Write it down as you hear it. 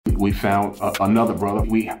We found another brother.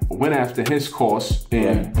 We went after his course,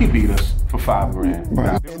 and he beat us for $5,000.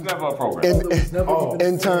 Right. It was never a program.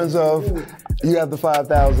 In terms of, you have the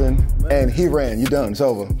 5,000 and he ran, you done, it's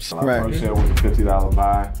over. So our first sale was a $50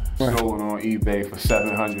 buy, sold on eBay for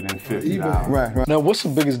 $750. Right. Now, what's the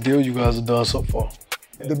biggest deal you guys have done so far?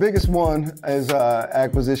 The biggest one is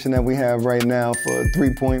acquisition that we have right now for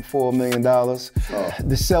 $3.4 million.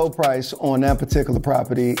 The sell price on that particular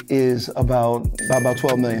property is about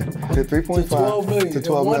 $12 million. 3.5 to $12 million. To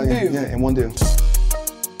 $12 million. Deal. Yeah, in one deal.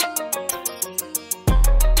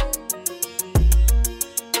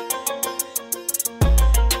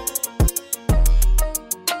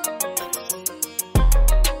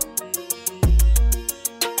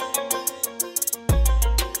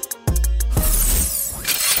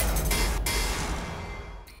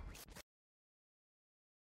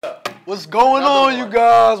 What's going on, you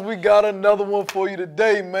guys? We got another one for you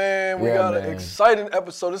today, man. We got an exciting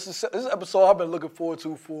episode. This is episode I've been looking forward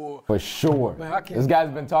to for sure. Man, this guy's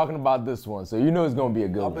been talking about this one, so you know it's gonna be a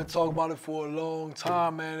good one. I've been talking about it for a long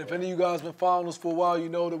time, man. If any of you guys been following us for a while, you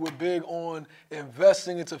know that we're big on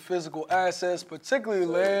investing into physical assets, particularly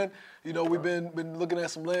land. You know, we've been looking at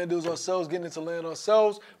some land deals ourselves, getting into land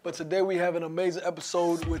ourselves. But today we have an amazing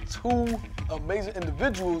episode with two amazing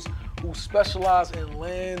individuals who specialize in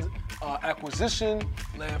land acquisition,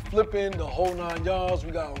 land flipping, the whole 9 yards.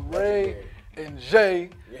 We got Ray and Jay,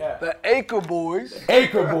 the AcreBoyzz.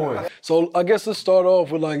 AcreBoyzz. So I guess let's start off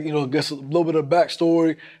with a little bit of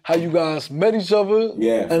backstory, how you guys met each other,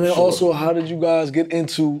 and then also how did you guys get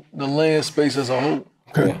into the land space as a whole?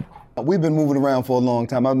 Okay. We've been moving around for a long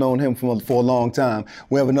time. I've known him for a long time.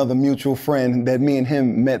 We have another mutual friend that me and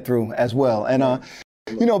him met through as well. And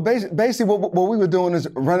you know, basically what we were doing is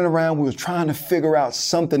running around. We were trying to figure out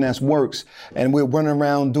something that works, and we were running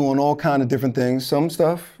around doing all kind of different things. Some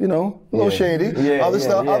stuff, you know, a little shady. Other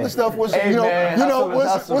stuff was, hey,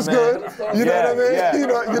 was good. You know what I mean? You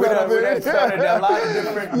know what I mean? We started a lot of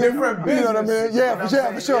different businesses. You know what I mean? Yeah,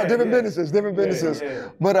 for sure. Different businesses.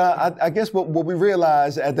 But I guess what we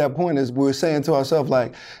realized at that point is we were saying to ourselves,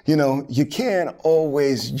 like, you know, you can't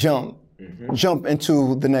always jump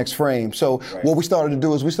into the next frame. So what we started to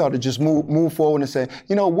do is we started to just move forward and say,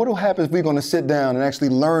 you know, what will happen if we're going to sit down and actually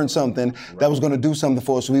learn something that was going to do something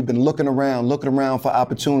for us? So we've been looking around for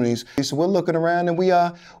opportunities. So we're looking around and we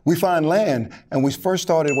find land. And we first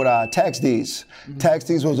started with our tax deeds. Tax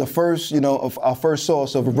deeds was our first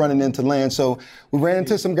source of running into land. So we ran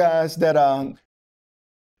into some guys that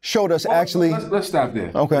showed us actually. Let's stop there.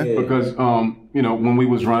 Okay. Because you know, when we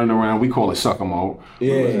was running around, we call it sucker mode.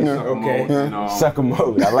 Sucker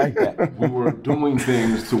mode. I like that. We were doing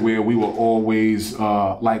things to where we were always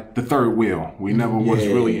like the third wheel. We never was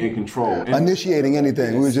really in control. And initiating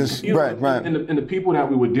anything. We were just right. And the people that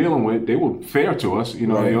we were dealing with, they were fair to us. You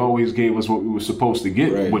know, they always gave us what we were supposed to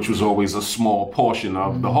get, which was always a small portion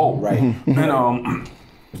of the whole. And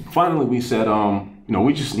finally, we said, you know,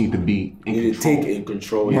 we just need to be in control. Take in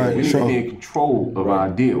control. We need to be in control of our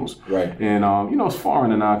deals. And you know, it's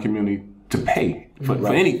foreign in our community to pay for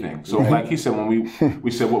anything. So like he said, when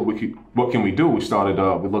we said what can we do, we started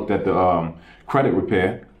we looked at the credit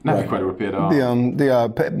repair. Not the credit repair.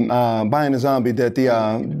 Buying a zombie that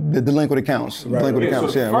the delinquent accounts. So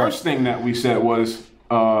the first thing that we said was,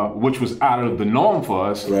 which was out of the norm for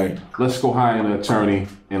us, let's go hire an attorney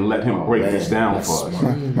and let him break this down for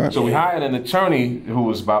us. So we hired an attorney who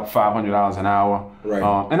was about $500 an hour.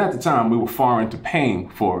 And at the time, we were foreign to paying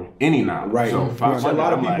for any knowledge. So a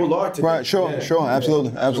lot of people are today. Sure,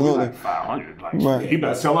 absolutely. So like 500, like, he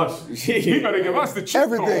better tell us, he better give us the cheat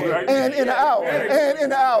everything, code, right? and in an hour.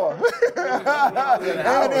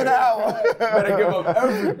 Better give up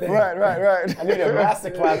everything. Right. I need a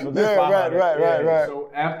masterclass for this. Right. So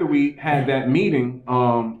after we had that meeting,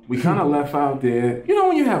 we kind of left out there. You know,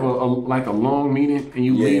 when you have a long meeting and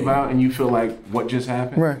you leave out and you feel like what just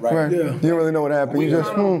happened. Right. You don't really know what happened. We You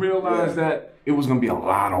just kind of realized that it was going to be a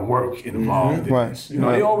lot of work involved in this. You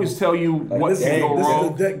know, they always tell you what can go wrong. This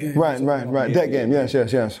is a debt game. Right. Debt game. Yes.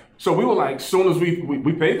 So we were like, as soon as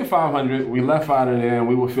we paid the $500, we left out of there and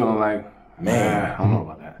we were feeling like, man, I don't know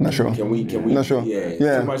about that. Not sure. Can we? Not sure.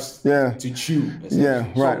 Too much to chew.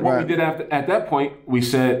 What we did at that point, we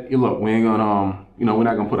said, hey, look, we ain't gonna, you know, we're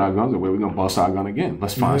not gonna put our guns away. We're gonna bust our gun again.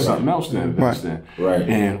 Let's find something else to invest in.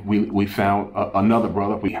 And we found another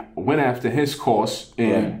brother. We went after his course,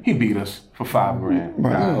 and he beat us for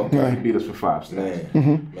 $5,000. He beat us for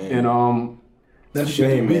 $5,000. And That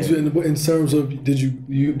shame, beat you in terms of did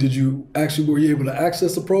you actually were you able to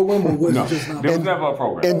access the program or was it just not? There was never a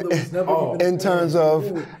program. In terms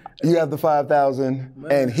of You have the 5,000,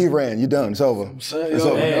 and he ran. You're done. It's over. It's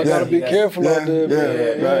over. I gotta be careful out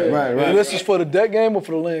there. Right. And this is for the deck game or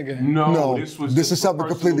for the land game? No, this is something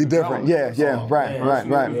completely different. Right.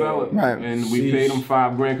 And we paid him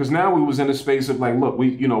 $5,000 because now we was in a space of like, look,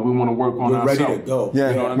 we want to work on ourselves. Ready to go. Yeah,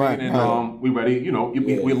 you know what I mean? And we ready.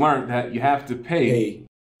 We learned that you have to pay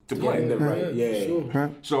to play.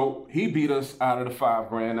 So he beat us out of the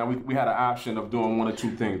 $5,000. Now we had an option of doing one or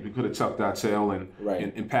two things. We could have tucked our tail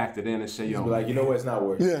and packed it in and say, yo, like, you know what, it's not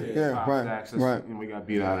worth it. And we got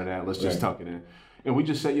beat out of that. Let's just tuck it in. And we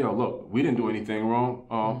just said, yo, look, we didn't do anything wrong.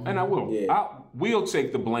 And I will. We'll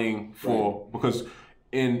take the blame for, because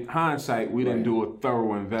in hindsight, we didn't do a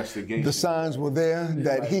thorough investigation. The signs were there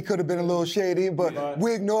that he could have been a little shady, but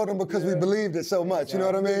we ignored him because we believed it so much. You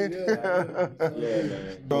know what I mean?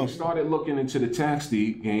 So we started looking into the tax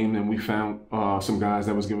deed game, and we found some guys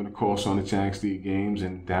that was giving a course on the tax deed games,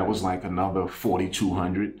 and that was like another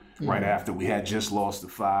 $4,200 right after we had just lost the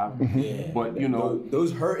 5. But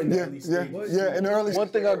those hurt in the early stages. In the early. One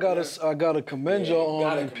thing I gotta commend y'all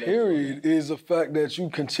on, period, is the fact that you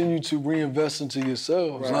continue to reinvest into yourselves.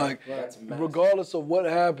 Regardless of what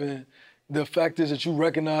happened, the fact is that you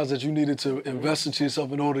recognize that you needed to invest into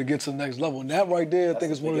yourself in order to get to the next level. And that right there, I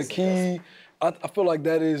think, is one of the key. I feel like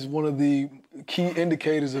that is one of the key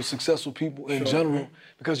indicators of successful people in general,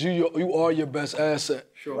 because you are your best asset.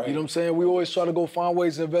 You know what I'm saying? We always try to go find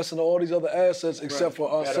ways to invest in all these other assets except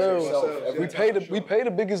for ourselves. We pay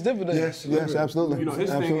the biggest dividend. Yes, absolutely.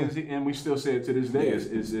 His thing is, and we still say it to this day,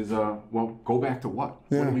 is well, go back to what?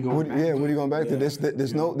 What are we going back to? What are you going back to?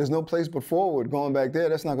 There's no place but forward. Going back there,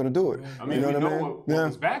 that's not going to do it. I mean, we know what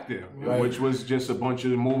was back there, which was just a bunch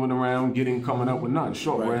of moving around, coming up with nothing.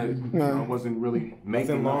 Short, it wasn't really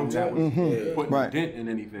making long that was putting a dent in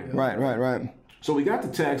anything. Right. So we got the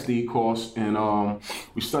tax deed course, and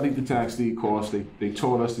we studied the tax deed course. They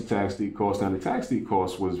taught us the tax deed course. Now, the tax deed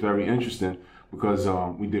course was very interesting because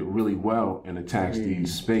we did really well in the tax deed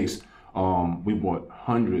space. We bought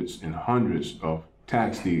hundreds and hundreds of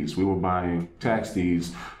tax deeds. We were buying tax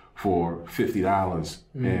deeds for $50,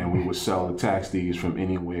 and we would sell the tax deeds from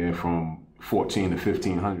anywhere from $1,400 to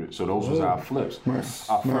 $1,500. So those was our flips.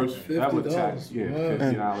 Our first ever tax,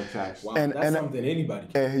 $50 tax. Wow, that's something anybody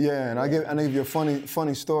can. And I give you a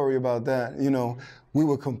funny story about that. We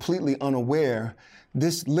were completely unaware.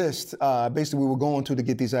 This list, basically we were going to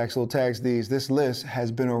get these actual tax deeds. This list has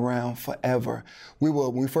been around forever.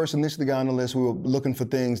 When we first initially got on the list, we were looking for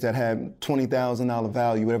things that had $20,000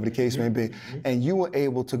 value, whatever the case may be. And you were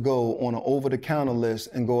able to go on an over-the-counter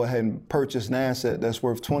list and go ahead and purchase an asset that's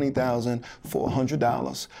worth $20,000 for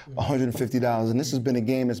 $100, $150. And this has been a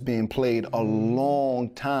game that's being played a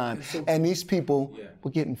long time. And these people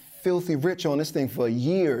were getting filthy rich on this thing for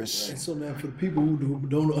years. And so now for the people who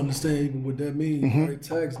don't understand even what that means, right?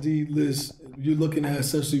 Tax deed list, you're looking at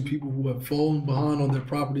essentially people who have fallen behind on their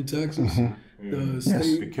property taxes. The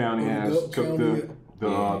state, the county has took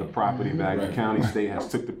the property back. The county, state has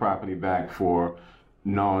took the property back for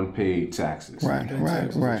non-paid taxes. Right.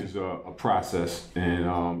 Which is a process,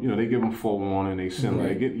 and they give them full warning. They send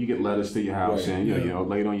you get letters to your house saying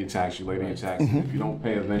late on your tax, you late on your taxes. If you don't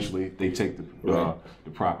pay, eventually they take the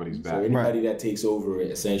properties back. So anybody that takes over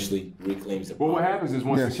essentially reclaims the property. Well, what happens is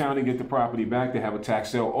once the county get the property back, they have a tax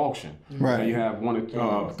sale auction. Now you have one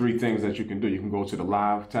of three things that you can do. You can go to the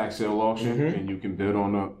live tax sale auction, and you can bid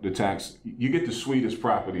on the tax. You get the sweetest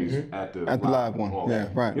properties at the live one.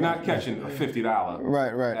 Auction. You're not catching a $50.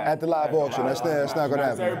 Right. At the live auction. That's not going to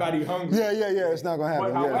happen. Everybody hungry. Yeah. It's not going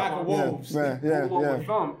to happen. Rule of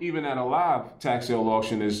thumb, even at a live tax sale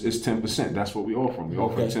auction is 10%. That's what we offer. We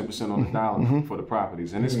offer 10% on the dollar for the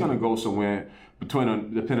properties. And it's going to go somewhere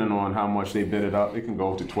depending on how much they bid it up. It can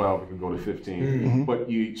go to 12, it can go to 15. But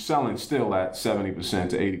you're selling still at 70%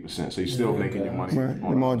 to 80%. So you're still making your money.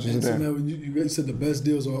 The margins are there. So now you said the best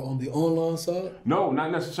deals are on the online side? No, not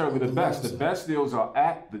necessarily the best. The best deals are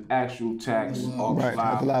at the actual tax auction.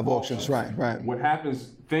 At the live auctions, right. What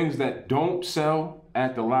happens, things that don't sell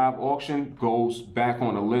at the live auction goes back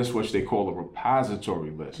on a list which they call a repository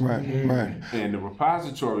list. Right. And the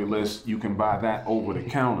repository list, you can buy that over the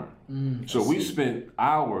counter. So we spent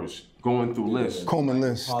hours going through lists. Combing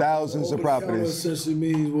lists, thousands of properties. Essentially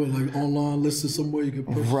means what, like online lists or somewhere you can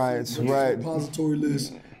purchase. Right. Repository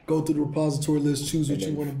list. Go through the repository list, choose what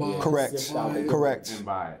you want to buy. Correct. And buy it.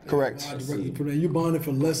 Correct. Directly from there. You're buying it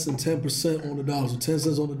for less than 10% on the dollar, so 10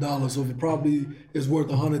 cents on the dollar. So if the property is worth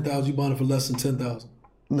 $100,000, you're buying it for less than $10,000.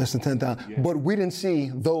 Less than 10,000. Yeah. But we didn't see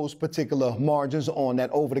those particular margins on that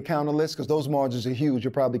over-the-counter list because those margins are huge.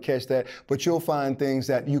 You'll probably catch that. But you'll find things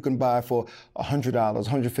that you can buy for $100, $150,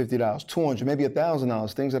 $200, maybe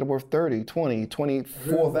 $1,000. Things that are worth $30, $20,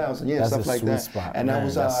 $24,000. Yeah, That's stuff a like sweet that. spot, And man. that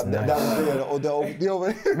was That's that was the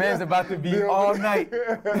over. Man's about to be all night.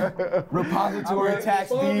 Repository tax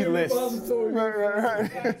deed list. You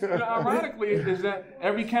know, ironically, is that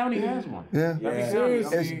every county has one. Yeah. Every county.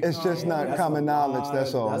 I mean, It's just not common knowledge.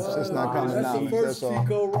 That's all. It's just not common That's the knowledge. first That's all.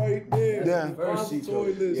 Chico right there. Yeah.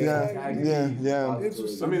 Repository list. Yeah.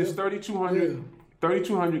 Interesting. I mean, it's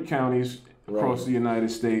 3,200 counties across the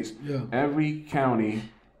United States. Yeah. Every county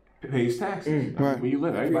pays taxes. Right. Where you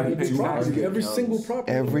live, everybody pays taxes. Every single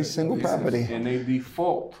property. Every single property. And they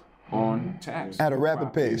default on tax. At a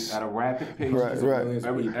rapid pace. At a rapid pace. Right.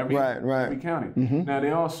 Every county. Now,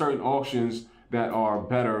 there are certain auctions that are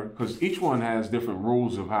better because each one has different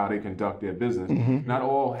rules of how they conduct their business. Not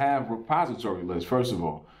all have repository lists, first of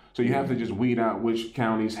all. So you have to just weed out which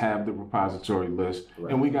counties have the repository list.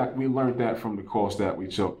 And we learned that from the course that we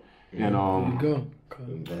took. And Go.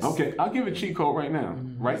 okay, I'll give a cheat code right now.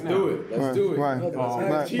 Right now. Let's do it. Right.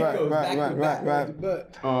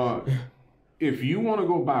 If you want to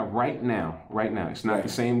go buy right now, it's not the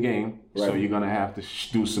same game, so you're gonna have to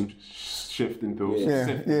do some shifting through.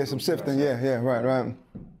 Yeah, some sifting. Yeah, right.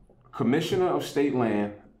 Commissioner of State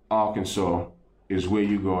Land, Arkansas, is where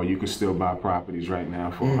you go. You can still buy properties right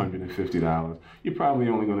now for $150. You're probably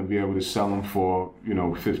only going to be able to sell them for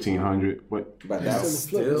 $1,500, but that's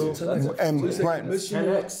still And right of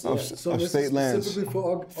state lands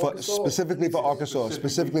Specifically for Arkansas.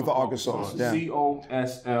 specifically for Arkansas. Yeah.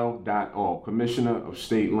 COSL.org, Commissioner of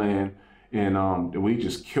State Land, and we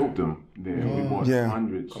just killed them there. We bought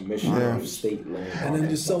hundreds. Commissioner of State Land. And then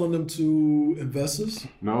just selling them to investors?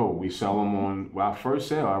 No, we sell them on our first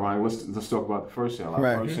sale. Let's talk about the first sale.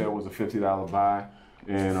 Our first sale was a $50 buy,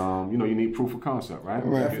 and you need proof of concept, right?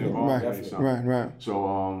 Right.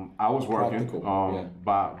 So I was working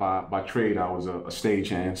by trade. I was a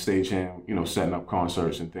stagehand, setting up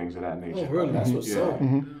concerts and things of that nature. Oh, really? That's what's up.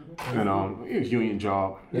 And it was union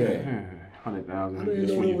job. 100,000.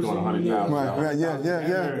 Just when you thought 100,000. Right. Yeah.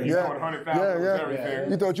 You thought 100,000 was everything.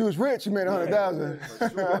 You thought you was rich. You made 100,000.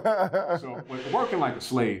 So working like a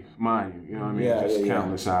slave, mind you. You know what I mean? Just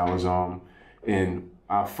countless hours. And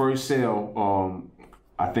our first sale,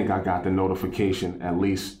 I think I got the notification at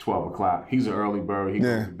least 12 o'clock. He's an early bird. He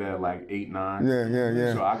goes to bed like 8, 9.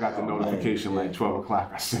 Yeah. So I got the notification like 12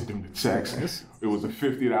 o'clock. I sent him the text. It was a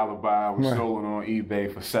 $50 buy. We sold it on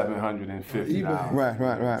eBay for $750.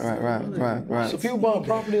 Right. So people buying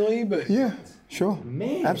property on eBay? Yeah, sure.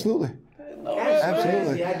 Man. Absolutely.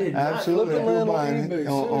 Absolutely. I did not. Absolutely. Look at land on Buying eBay.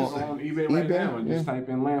 On eBay right now and just type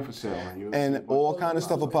in land for sale. And all kind of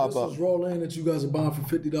stuff will pop up. This is raw land that you guys are buying for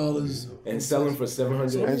 $50. And selling for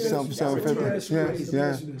 $700. And some $750.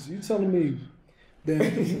 Yeah. You telling me that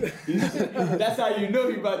That's how you know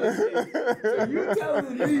you about to say. so you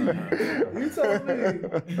telling me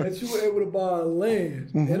that you were able to buy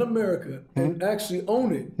land in America and actually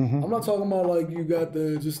own it? I'm not talking about like you got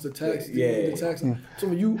the tax. The tax.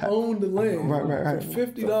 So you own the land for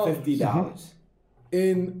 $50. $50.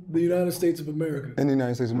 In the United States of America. In the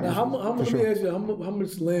United States of America. Now, let me ask you, how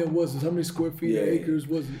much land was this? How many square feet, acres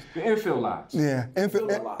was it? The infill lots. Yeah,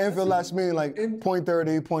 infill lots mean like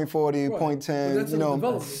 0.30, 0.40, 0.10. That's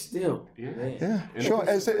development. Still. Yeah, sure.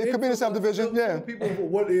 It could be in a subdivision. Yeah. People,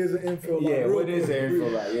 what is an infill lot? Yeah, what is an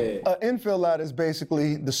infill lot? Yeah. An infill lot is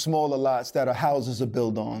basically the smaller lots that houses are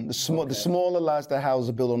built on. The smaller lots that houses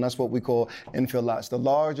are built on, that's what we call infill lots. The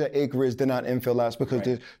larger acreage, they're not infill lots because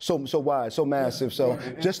they're so wide, so massive. So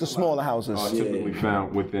just the smaller houses. Typically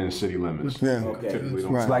found within city limits. Yeah. Typically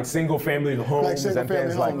don't It's like single family homes and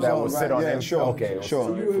things like that will sit on them. Sure. Okay. Sure.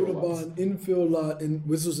 So you were able to buy an infill lot,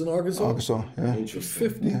 which was in Arkansas? Arkansas, yeah. For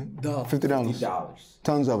 $50. $50.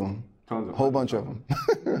 Tons of them. Whole bunch of them.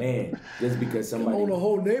 Man, just because somebody own a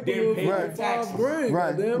whole neighborhood didn't pay for taxes. $5,000.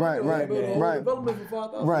 Right. Development for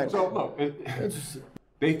 $5,000. Right. So look, Interesting.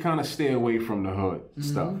 they kind of stay away from the hood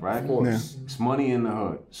stuff, right? Of course. It's money in the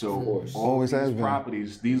hood. So all Always has these been.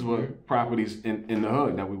 properties, these were properties in the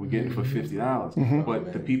hood that we were getting for $50.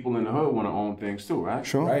 But the people in the hood want to own things too, right?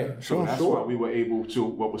 Sure. Right. So that's why we were able to,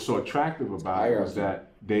 what was so attractive about it was that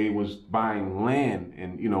they was buying land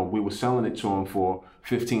and, we were selling it to them for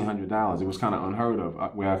 $1,500. It was kind of unheard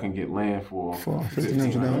of where I can get land for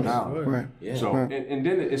 $1,500. Right. Yeah. So, and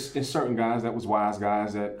then it's certain guys that was wise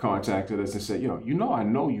guys that contacted us and said, I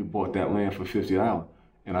know you bought that land for $50.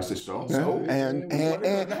 And I said, so? And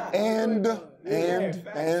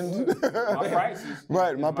My price is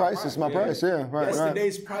right. My price is my price. Yeah, right. That's right.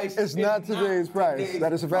 today's price. It's not today's price.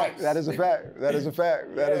 That is a fact. That is a fact. That is a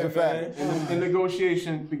fact. That is a fact. And the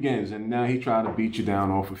negotiation begins, and now he tried to beat you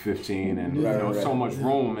down off of 15, and so much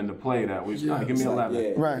room in the play that we give me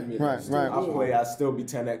 11. Right. I'll still be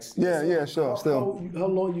 10x. Yeah, sure. Still. How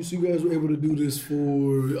long you guys were able to do this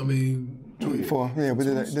for? I mean, 2 years. We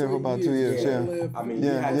did it for about 2 years. Yeah. I mean,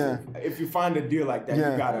 if you find a deal like that,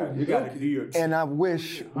 you gotta do your. And I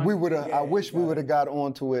wish we would have. I wish we would have got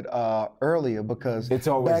onto it earlier, because it's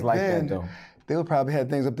always back like then, that though. They would probably had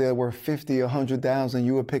things up there worth 50, 100,000.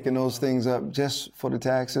 You were picking those things up just for the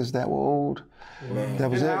taxes that were owed. That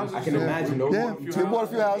was it. I can imagine those. Yeah, you bought a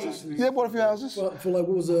few houses. Yeah, bought a few houses. For like,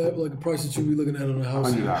 what was like a price that you be looking at on a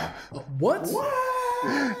house? $100. What?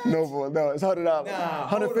 No, it's $100.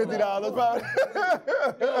 $150 probably.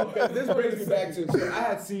 This brings me back to. So I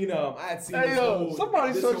had seen. Hey yo,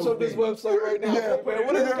 somebody search up this website right now. Yeah.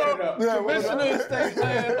 What is it called? Commissioner of State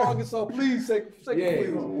Land, Arkansas. Please take please.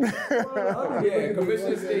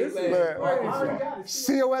 Commissioner of State Land,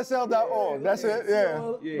 COSL.org. That's it. Yeah.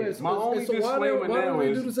 My only disclaimer why now don't we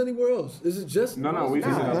is do this anywhere else? Is it just no. We did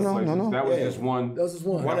it other places. That was just one. That's just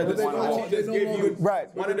one. One of the just gave you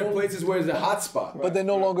one of the places where it's a hot spot. But they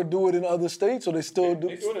no longer do it in other states, or they still do.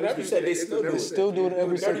 You said they still do it. They still do it in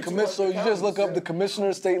every state. So you just look up the Commissioner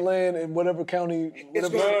of State Land in whatever county.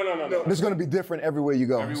 Whatever. No. It's going to be different everywhere you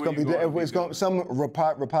go. It's going to be some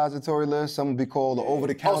repository list. Some will be called the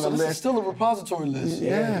over-the-counter So this list. is still a repository list.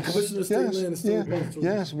 Yes. Commissioner of State Land is still a repository.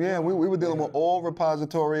 Yes. We were dealing with all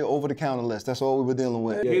repository over-the-counter list. That's all we were dealing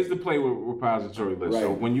with. Here's the play with repository list. So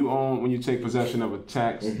when you take possession of a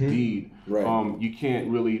tax deed, you can't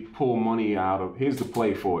really pull money out of. Here's the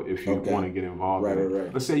play for it if you want to get involved in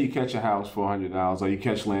it. Let's say you catch a house for $100, or you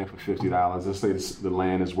catch land for $50. Let's say the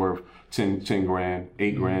land is worth 10 grand,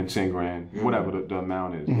 8 grand, 10 grand, whatever the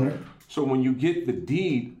amount is. So when you get the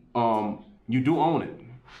deed, you do own it.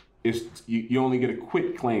 It's you only get a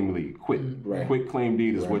quit claim deed. Quit claim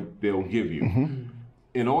deed is what they'll give you.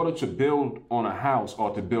 In order to build on a house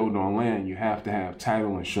or to build on land, you have to have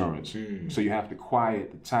title insurance. So you have to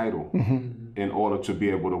quiet the title in order to be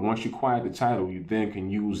able to, once you quiet the title, you then can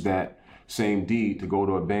use that same deed to go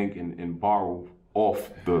to a bank and borrow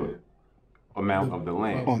off the amount of the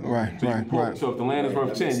land. So if the land is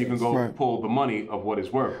worth 10, you can go pull the money of what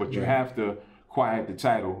it's worth, but you have to quiet the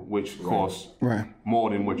title, which costs more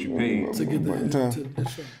than what you paid to get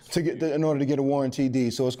in order to get a warranty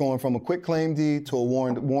deed. So it's going from a quit claim deed to a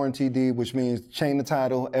warranty deed, which means chain the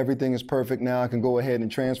title. Everything is perfect. Now I can go ahead and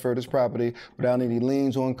transfer this property without any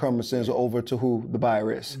liens or encumbrances over to who the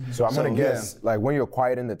buyer is. So I'm gonna guess, like when you're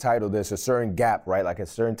quieting the title, there's a certain gap, right? Like a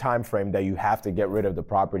certain time frame that you have to get rid of the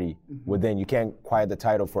property within. You can't quiet the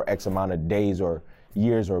title for X amount of days or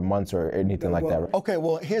years or months or anything like that, right? Okay,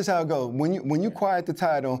 well, here's how it goes. When you quiet the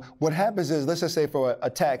title, what happens is, let's just say for a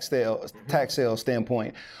tax sale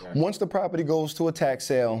standpoint, once the property goes to a tax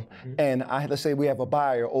sale, and let's say we have a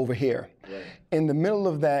buyer over here, in the middle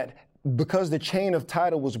of that, because the chain of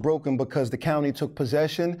title was broken because the county took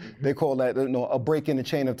possession, they call that a break in the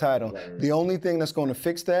chain of title. The only thing that's going to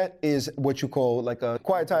fix that is what you call like a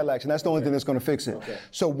quiet title action. That's the only thing that's going to fix it.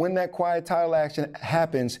 So when that quiet title action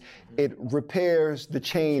happens, it repairs the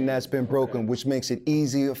chain that's been broken, which makes it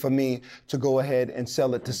easier for me to go ahead and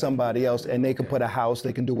sell it to somebody else, and they can put a house,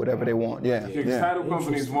 they can do whatever they want. Title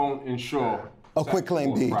companies won't insure a quick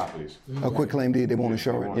claim deed. A quick claim deed, they won't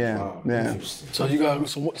insure it. So you got.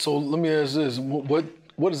 So let me ask this: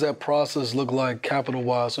 what does that process look like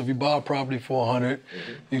capital-wise? So if you buy a property for $100,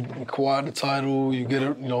 you acquire the title, you get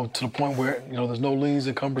it, to the point where there's no liens,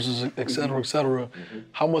 encumbrances, et cetera, et cetera.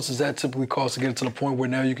 How much does that typically cost to get it to the point where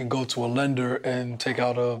now you can go to a lender and take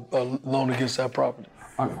out a loan against that property?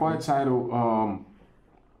 Quiet title.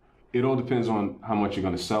 It all depends on how much you're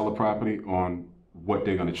going to sell the property, on what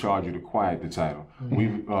they're going to charge you to quiet the title.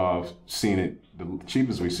 We've seen it. The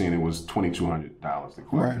cheapest we've seen it was $2,200 to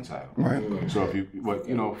quiet the title. So if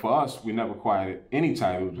for us, we never quieted any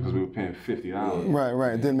titles because we were paying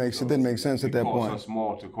 $50. It didn't make sense at that point. It cost us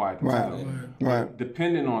more to quiet the title.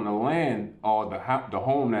 Depending on the land or the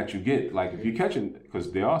home that you get, like if you're catching,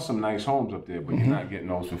 because there are some nice homes up there, but you're not getting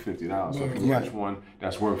those for $50. So if you catch one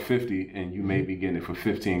that's worth $50 and you may be getting it for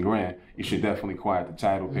 15 grand, you should definitely quiet the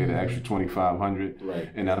title, pay the extra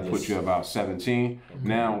 $2,500, and that'll put you about 17.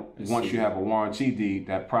 Now, once you have a warranty deed,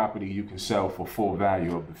 that property you can sell for full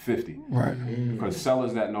value of the 50. Because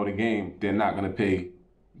sellers that know the game, they're not going to pay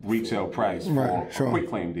retail price for a quick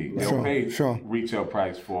claim deed. They'll pay retail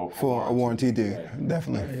price for a warranty deed.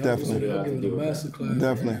 Definitely.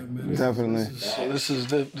 So this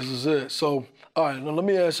is it. So All right, now let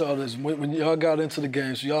me ask y'all this. When y'all got into the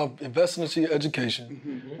game, so y'all invested into your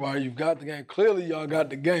education, right? You've got the game. Clearly, y'all got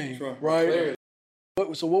the game, right? Clearly.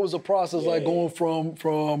 So what was the process like going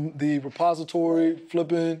from the repository,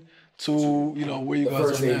 flipping, to where you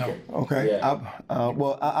guys are now? Okay.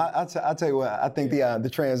 Well, I'll tell you what. I think the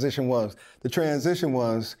transition was. The transition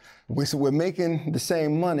was we're making the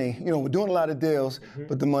same money. We're doing a lot of deals,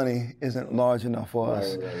 but the money isn't large enough for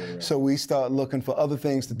us. Right. So we start looking for other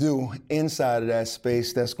things to do inside of that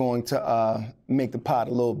space that's going to make the pot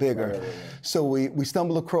a little bigger. Right. So we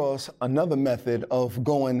stumble across another method of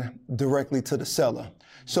going directly to the seller.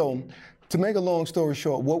 So to make a long story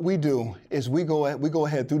short, what we do is we go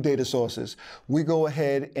ahead through data sources. We go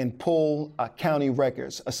ahead and pull county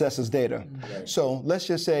records, assessors data. Right. So let's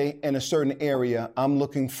just say in a certain area, I'm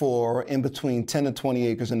looking for in between 10 to 20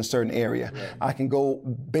 acres in a certain area. Right. I can go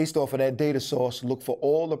based off of that data source, look for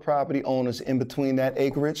all the property owners in between that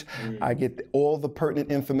acreage. I get all the pertinent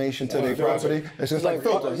information to their property. It's just like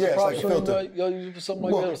filter. Yeah, it's like a filter. Y'all use something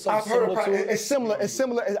like that? I've heard of it's similar. It's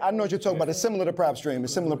similar. I know what you're talking about. It's similar to PropStream.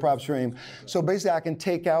 It's similar to PropStream. So basically, I can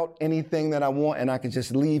take out anything that I want, and I can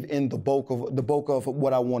just leave in the bulk of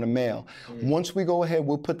what I want to mail. Once we go ahead,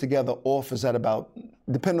 we'll put together offers at about,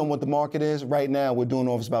 depending on what the market is. Right now, we're doing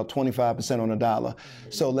offers about 25% on a dollar.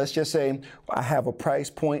 So let's just say I have a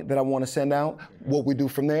price point that I want to send out. What we do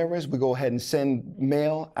from there is we go ahead and send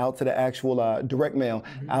mail out to the actual direct mail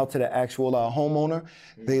out to the actual homeowner.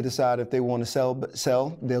 They decide if they want to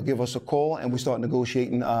sell. They'll give us a call, and we start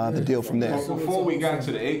negotiating the deal from there. Well, before we got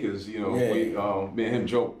to the acres, me and him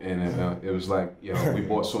joked, and it was like, we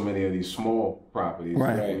bought so many of these small properties.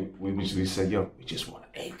 Right. We usually said, we just want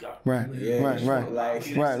an acre. Right.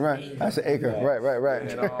 Right. That's an acre. Right.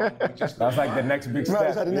 And, that's like the next big step.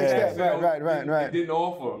 Right. That's the next step. Right. It didn't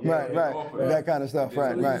offer. Right. That kind of stuff.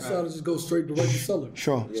 Right. You decided to just go straight direct to seller.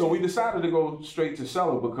 Sure. So we decided to go straight to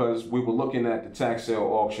seller because we were looking at the tax sale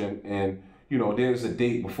auction, and there's a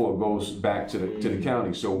date before it goes back to the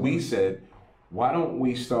county. So we said, why don't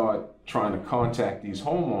we start trying to contact these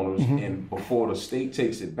homeowners, and before the state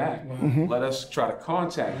takes it back, let us try to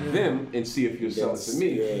contact them and see if you'll sell it to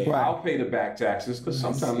me. Right. I'll pay the back taxes because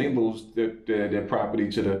sometimes they lose their property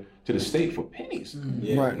to the state for pennies.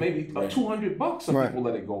 Right. Maybe $200 some people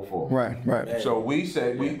let it go for. Right. So we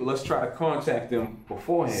said let's try to contact them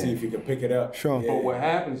beforehand. See if you can pick it up. Sure. But what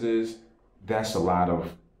happens is that's a lot of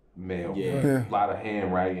mail, a lot of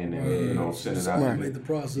handwriting, and sending out. Make the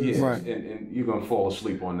process. And you're gonna fall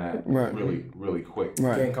asleep on that really, really quick.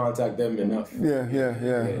 Right. You can't contact them enough.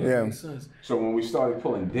 Yeah. So when we started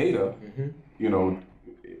pulling data,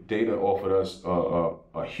 data offered us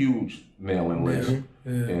a huge mailing list.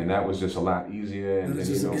 And that was just a lot easier. And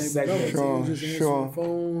then, Sure.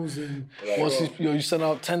 Phones and once you send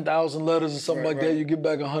out 10,000 letters or something like that, you get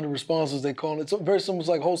back 100 responses. They call it. It's very similar. It's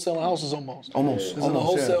like wholesaling houses almost. Almost. In the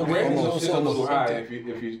wholesale game, it's a little high.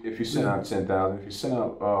 If you send out 10,000, if you send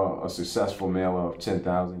out a successful mailer of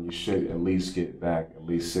 10,000, you should at least get back at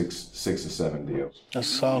least six or seven deals. That's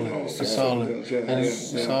solid. That's solid. That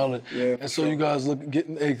is solid. And so you guys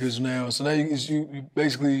getting acres now. So now you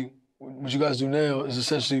basically. What you guys do now is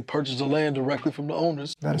essentially purchase the land directly from the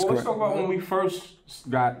owners. That is correct. correct. Let's talk about when we first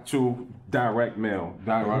got to direct mail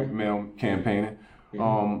campaigning.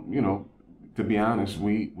 To be honest,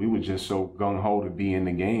 we were just so gung-ho to be in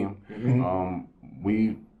the game.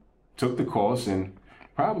 We took the course and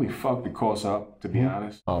probably fucked the course up, to be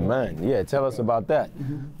honest. Oh man, yeah, tell us about that.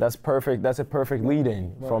 That's perfect. That's a perfect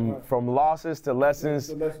lead-in from losses to lessons,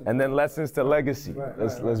 and then lessons to legacy.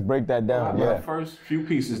 Let's break that down. The first few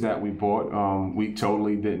pieces that we bought, we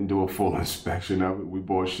totally didn't do a full inspection of it. We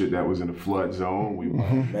bought shit that was in the flood zone.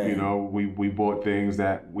 We bought things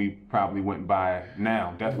that we probably wouldn't buy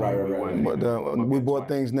now. Definitely we wouldn't. But we bought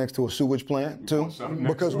things next to a sewage plant too,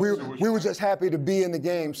 because we were just happy to be in the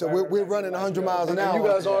game. So we're running 100 miles an hour. You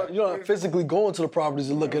guys you're not physically going to the properties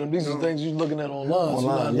and looking at them. These are things you're looking at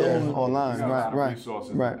online. Online, right. Resources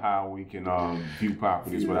of how we can view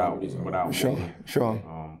properties without Sure.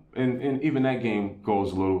 And even that game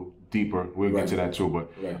goes a little deeper. We'll get to that too.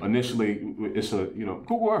 But initially, it's a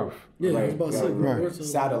Google Earth.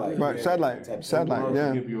 Satellite. Satellite.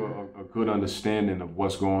 To give you a good understanding of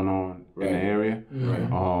what's going on in the area.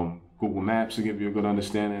 Google Maps to give you a good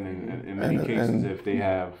understanding, and in many cases, if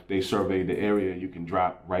they surveyed the area, you can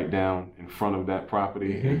drop right down in front of that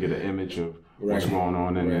property and get an image of what's going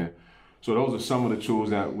on in there. So those are some of the tools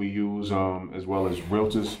that we use, as well as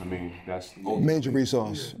realtors. I mean, that's major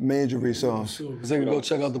resource. Because they can go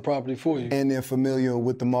check out the property for you. And they're familiar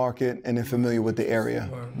with the market, and they're familiar with the area.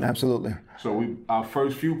 Absolutely. So our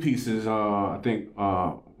first few pieces, I think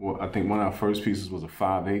well, I think one of our first pieces was a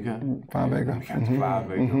 5 acre. 5 acre. We got the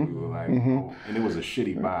 5 acre. We were like, oh, and it was a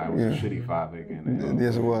shitty buy. It was a shitty 5 acre. And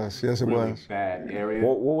Yes, it was. Yes, it really was. Bad area.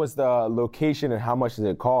 What was the location and how much did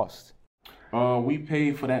it cost? We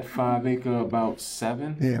paid for that 5 acre about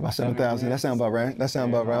 $7. Yeah, about 7,000. That sounds about right. That sounds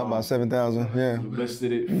about right. About 7,000. Yeah. We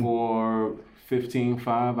listed it for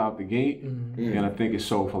 15.5 out the gate, and I think it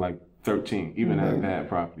sold for like 13, even at that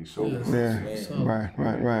property. So Right.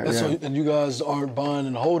 And so, and you guys aren't buying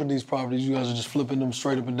and holding these properties. You guys are just flipping them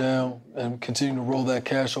straight up and down and continue to roll that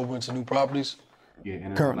cash over into new properties. Yeah,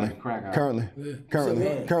 and Currently, like a crack house. currently,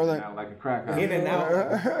 Now like a crack house. In and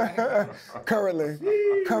out.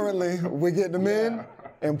 currently, we're getting them in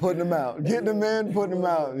and putting them out. Getting them in, putting them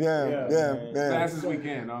out. Yeah. Fast as we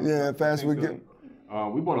can. Fast as we can.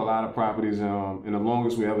 We bought a lot of properties, and the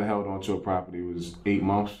longest we ever held onto a property was 8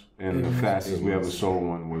 months, and the fastest we ever sold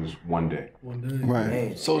one was 1 day.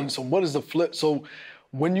 Right. So what is the flip? So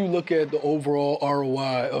when you look at the overall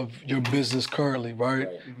ROI of your business currently, right?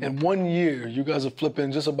 In 1 year, you guys are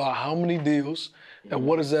flipping just about how many deals, and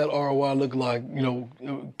what does that ROI look like,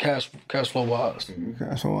 cash flow wise?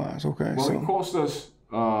 Cash flow wise, okay. Well, it cost us,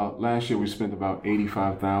 last year we spent about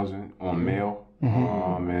 $85,000 on mail,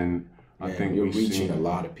 and I think you're we've reaching seen a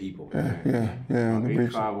lot of people. Yeah.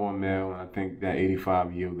 85 on mail, and I think that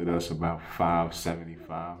 85 yielded us about 575.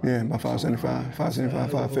 Yeah, about 575,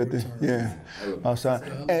 550. Yeah, outside.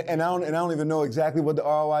 And I don't even know exactly what the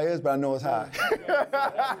ROI is, but I know it's high.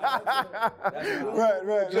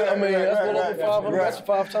 Right. I mean, that's well over 500. That's a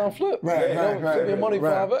 5-time flip. Right. Flip your money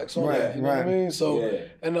 5x on that. You know what I mean? So,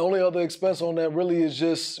 and the only other expense on that really is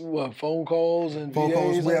just phone calls and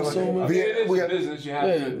VAs. We have It is a business. You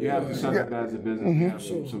have to set up that as a business. We have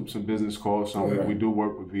some business calls. So we do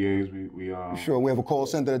work with VAs. We Sure, we have a call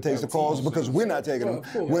center that takes the calls because we're not taking them.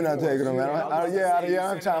 We're not taking them. I don't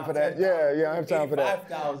have time for that. Yeah, I don't have time for that.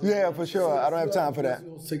 Yeah, for sure. I don't have time for that. You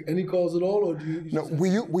don't take any calls at all, or do you? No,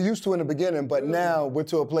 we used to in the beginning, but now we're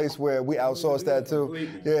to a place where we outsource that too.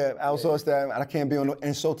 Yeah, outsource that. I can't be on,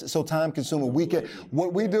 and so time consuming.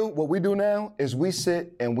 What we do now is we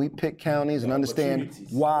sit and we pick counties and understand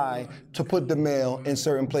why to put the mail in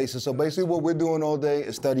certain places. So basically, what we're doing all day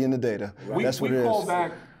is studying the data. That's what it is. We call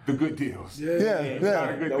back the good deals. Yeah.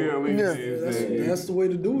 Not a good deal. That's the way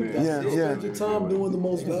to do it. Spend your time doing the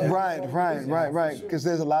most value. Right. Because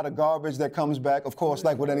there's a lot of garbage that comes back. Of course,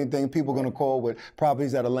 like with anything, people are going to call with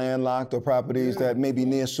properties that are landlocked or properties that may be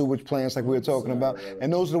near sewage plants like we were talking about.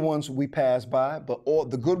 And those are the ones we pass by. But all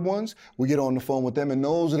the good ones, we get on the phone with them. And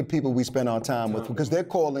those are the people we spend our time with because they're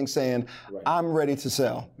calling saying, I'm ready to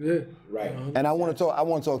sell. Yeah. Right. And I want to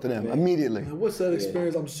talk to them immediately. And what's that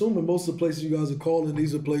experience? I'm assuming most of the places you guys are calling,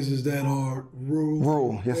 these are places that are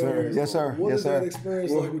rural. Yes, sir. What is that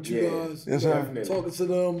experience like with you guys? Yes, sir. Talking to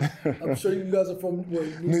them. I'm sure you guys are from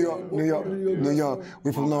New York.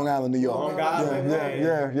 We're from Long Island, New York. Long Island.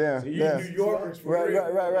 Yeah. So you New Yorkers for Right.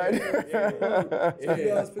 You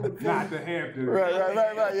guys pick up the phone. Not the Hamptons.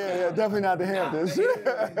 Right. Yeah. Definitely not the Hamptons. You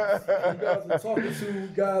guys are talking to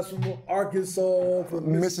guys from Arkansas,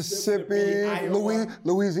 from Mississippi,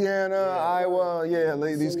 Louisiana, Iowa,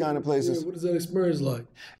 these kind of places. What is that experience like?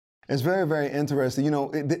 It's very, very interesting.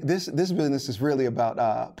 This business is really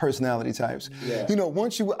about personality types. Yeah.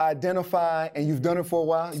 Once you identify, and you've done it for a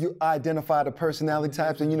while, you identify the personality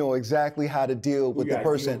types and you know exactly how to deal with the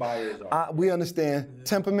person. We understand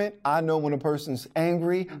temperament. I know when a person's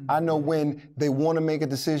angry. I know when they want to make a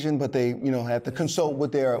decision, but they, have to consult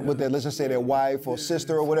with their, let's just say their wife or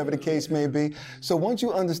sister or whatever the case may be. So once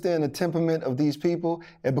you understand the temperament of these people,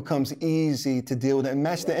 it becomes easy to deal with it and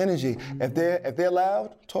match the energy. If they're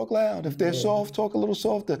loud, talk loud. If they're soft, talk a little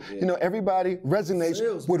softer. Everybody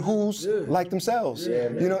resonates with who's like themselves.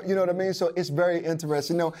 You know what I mean? So it's very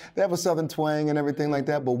interesting. They have a Southern twang and everything like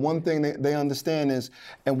that, but one thing they understand is,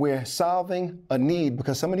 and we're solving a need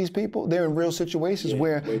because some of these people, they're in real situations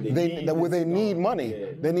where they need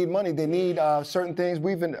money. They need money. They need certain things.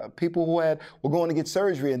 We've been people who were going to get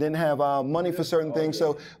surgery and didn't have money for certain things.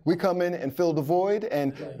 So we come in and fill the void,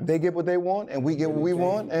 and they get what they want, and we get what we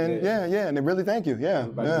want, and and they really thank you. Yeah.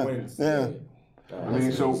 I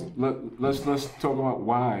mean, so let's talk about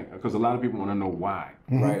why, because a lot of people want to know why.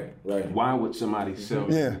 Right. Why would somebody sell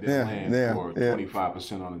their land for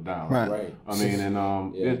 25% on the dollar? Right. I mean, and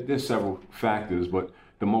there's several factors, but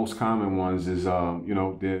the most common ones is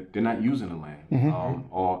they're not using the land,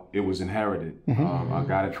 or it was inherited. I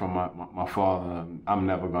got it from my father. I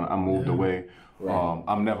moved away. Right.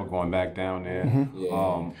 I'm never going back down there.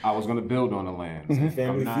 I was going to build on the land.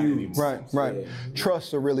 Family feud. Right.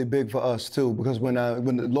 Trusts are really big for us too, because when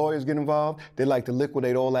the lawyers get involved, they like to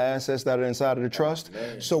liquidate all the assets that are inside of the trust.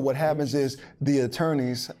 So what happens is the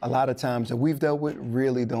attorneys, a lot of times that we've dealt with,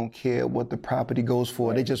 really don't care what the property goes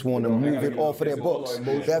for. They just want to move it off of their books.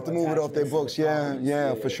 They have to move it off their books.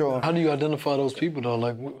 Yeah, for sure. How do you identify those people though?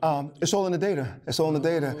 Like, it's all in the data. It's all in the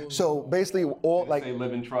data. So basically, all like they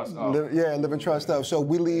live in trust. Live in trust stuff. So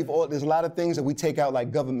we leave all. There's a lot of things that we take out,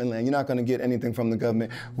 like government land. You're not going to get anything from the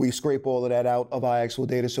government. We scrape all of that out of our actual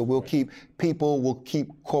data. So we'll keep people, we'll keep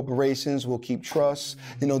corporations, we'll keep trusts,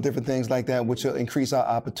 different things like that, which will increase our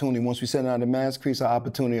opportunity. Once we send out the mass, increase our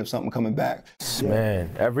opportunity of something coming back. Man,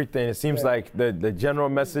 everything. It seems like the general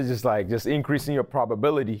message is like just increasing your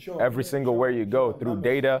probability every single where you go through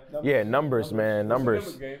data. Yeah, numbers, man,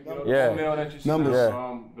 numbers. Yeah, numbers.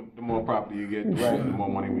 The more property you get, the more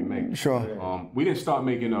money we make. Sure. We didn't start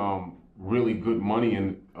making really good money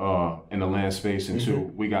in the land space until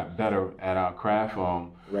we got better at our craft.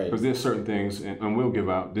 Because there's certain things, and we'll give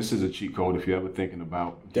out. This is a cheat code if you're ever thinking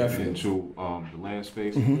about getting into the land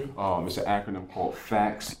space. It's an acronym called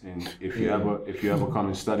FACTS, and if you ever come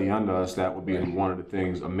and study under us, that would be one of the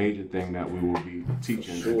things, a major thing that we will be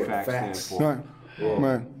teaching. Sure. FACTS stands for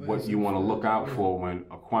what you want to look out for when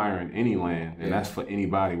acquiring any land, and that's for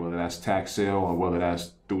anybody, whether that's tax sale or whether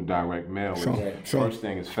that's through direct mail. First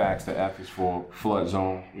thing is FACTS. The F is for flood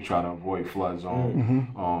zone. We try to avoid flood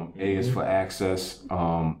zone. A is for access,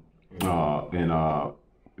 and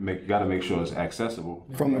you got to make sure it's accessible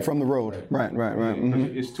from the road. Right.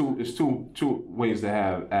 It's two ways to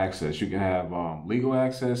have access. You can have legal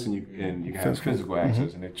access and you can have physical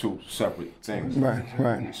access, and they're two separate things.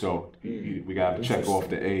 Right. So we got to check off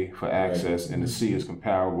the A for access, and the C is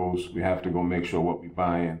comparables. We have to go make sure what we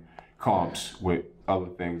buying comps with other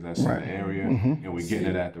things that's in the area, and we're getting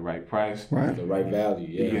it at the right price. The right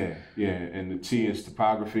value, Yeah, and the T is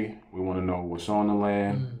topography. We want to know what's on the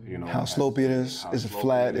land, how slopey it is. Is it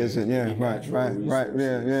flat? Is it, right.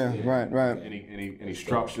 Any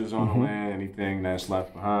structures on the land, anything that's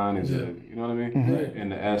left behind, is it, you know what I mean?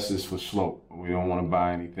 And the S is for slope. We don't want to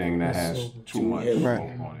buy anything that has too much slope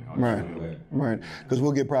on it. Right. Because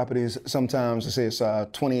we'll get properties sometimes, let's say it's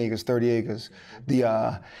 20 acres, 30 acres.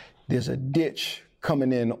 There's a ditch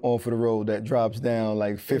coming in off of the road that drops down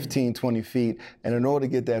like 15, 20 feet. And in order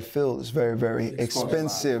to get that filled, it's very, very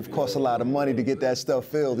expensive. Costs a lot of money to get that stuff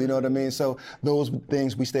filled, you know what I mean? So those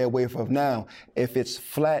things we stay away from. Now, if it's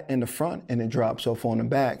flat in the front and it drops off on the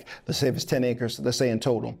back, let's say if it's 10 acres, let's say in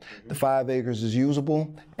total, the 5 acres is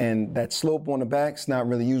usable, and that slope on the back is not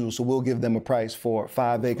really usable. So we'll give them a price for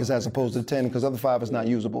 5 acres as opposed to 10, because the other 5 is not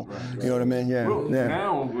usable. You know what I mean?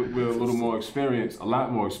 Now we're a little more experienced, a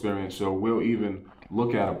lot more experienced, so we'll even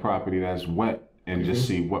look at a property that's wet and just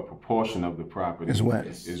see what proportion of the property is wet.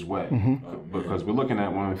 Because we're looking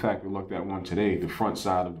at one, in fact, we looked at one today, the front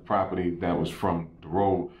side of the property that was from the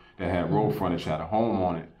road, that had road frontage, had a home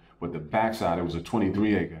on it, but the back side, it was a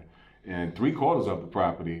 23 acre, and 3/4 of the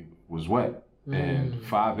property was wet, and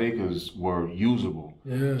 5 acres were usable.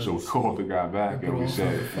 So we called the guy back and we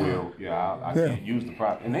said, well, I can't use the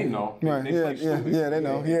property. And they know. They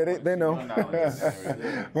know. They know.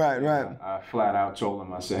 Right. I flat out told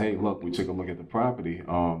him, I said, hey, look, we took a look at the property.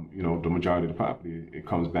 The majority of the property, it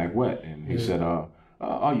comes back wet. And he said,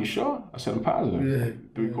 are you sure? I said, I'm positive.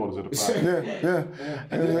 3/4 of the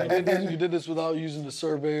property. And you did this without using the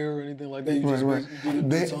surveyor or anything like that? You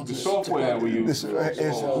just the software that we use.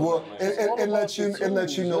 It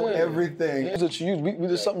lets you know everything. That you use.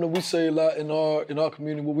 There's something that we say a lot in our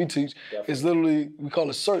community. What we teach is literally, we call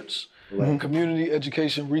it CERTs. Community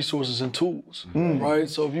education resources and tools, right?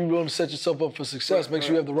 So if you want to set yourself up for success, make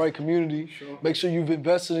sure you have the right community, make sure you've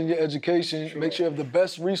invested in your education, make sure you have the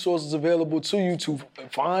best resources available to you to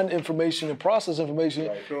find information and process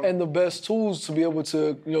information, and the best tools to be able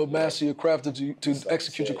to master your craft, to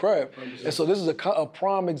execute your craft. And so this is a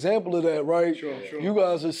prime example of that, right? You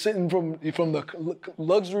guys are sitting from the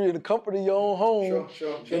luxury and the comfort of your own home,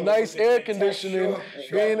 the nice air conditioning,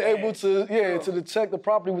 being able to detect the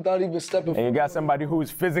property without even stepping. And you got somebody who's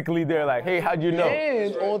physically there, like, hey, how'd you know?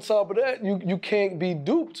 And on top of that, you can't be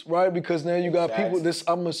duped, right? Because now you got people.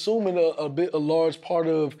 I'm assuming a large part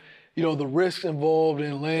of the risks involved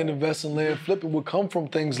in land investing, land flipping would come from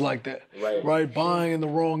things like that, right? Buying in the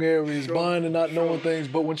wrong areas, buying and not knowing things.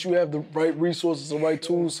 But once you have the right resources, the right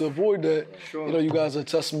tools to avoid that, you guys are a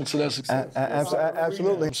testament to that success.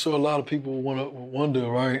 Absolutely. I'm sure a lot of people want to wonder,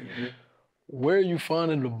 right? Where are you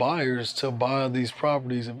finding the buyers to buy these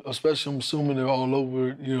properties? Especially, I'm assuming they're all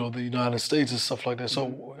over, the United States and stuff like that.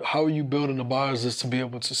 So how are you building the buyers list to be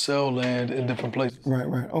able to sell land in different places?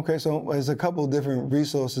 Right. Okay, so there's a couple of different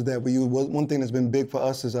resources that we use. One thing that's been big for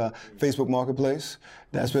us is Facebook Marketplace.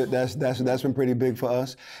 That's been pretty big for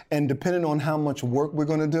us. And depending on how much work we're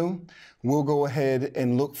going to do, we'll go ahead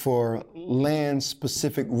and look for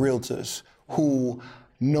land-specific realtors who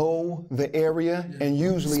know the area and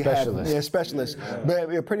usually have specialists.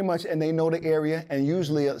 But pretty much, and they know the area, and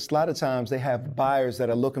usually a lot of times they have buyers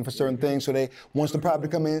that are looking for certain things. So once the property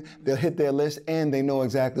come in, they'll hit their list and they know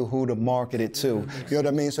exactly who to market it to. You know what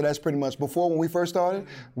I mean? So that's pretty much, before when we first started,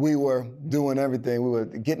 we were doing everything. We were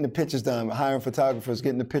getting the pictures done, hiring photographers,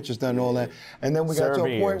 getting the pictures done, and all that. And then we got to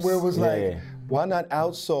a point where it was like, why not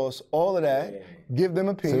outsource all of that? Give them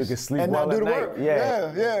a piece, so you can sleep and well not do the at work. night.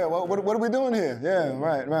 Yeah. Well, what are we doing here? Yeah,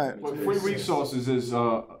 right. Well, free resources is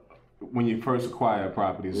when you first acquire a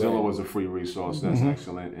property. Zillow is a free resource. That's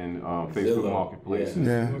excellent, and Facebook Marketplace.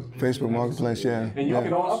 Yeah, Facebook Marketplace. Yeah. And you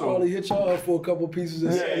can also. I'll probably hit y'all up for a couple pieces.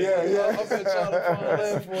 Yeah. I've been trying to find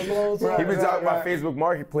land for a long time. He been talking about Facebook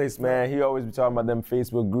Marketplace, man. He always be talking about them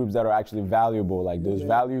Facebook groups that are actually valuable. Like there's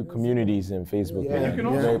value communities in Facebook. And you can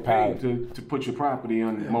also pay to put your property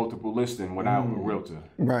on multiple listing without a realtor.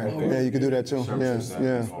 Right. Yeah, you can do that too. Yeah.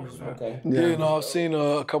 Okay. Yeah, I've seen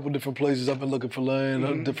a couple different places. I've been looking for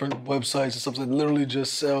land, different websites and stuff that literally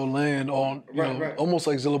just sell land on, almost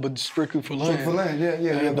like Zillow, but strictly for land. For land, yeah.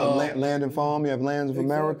 You have Land and Farm. You have Lands of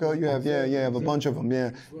America. You have you have a bunch of them.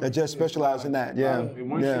 that just specialize in that.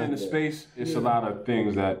 Once you're in the space, it's a lot of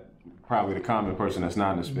things that probably the common person that's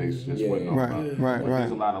not in the space just wouldn't know about. Right.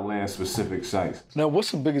 There's a lot of land-specific sites. Now,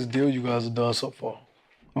 what's the biggest deal you guys have done so far?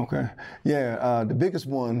 Okay. Yeah, the biggest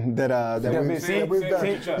one that we've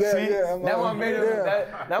done. That one made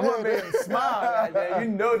him smile. You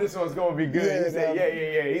know this one's gonna be good. He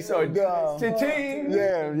said, He saw cha-ching.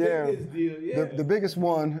 The biggest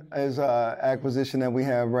one is acquisition that we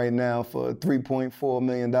have right now for $3.4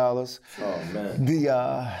 million. Oh man.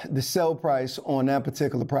 The sell price on that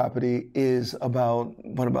particular property is about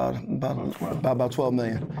 12 million. About 12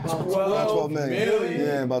 million.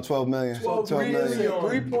 Yeah, about 12 million. 12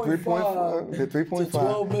 million.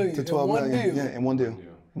 3.5 to 12 million. Yeah, in one deal.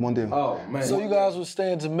 Oh man. So you guys would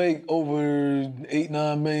stand to make over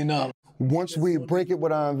 $8-9 million. Once we break it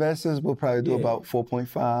with our investors, we'll probably do about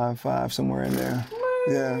 4.5 somewhere in there.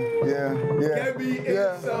 Yeah.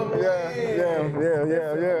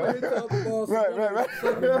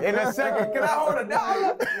 Right. In a second, can I hold $1?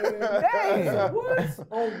 Dang.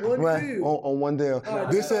 What? On one deal.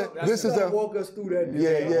 This is a walk us through that.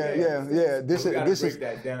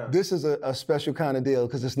 This is a special kind of deal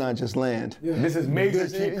because it's not just land. This is major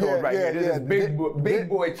cheat code right here. This is big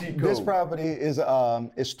boy cheat code. This property is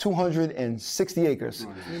 260 acres.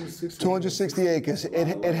 260 acres.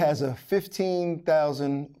 It has a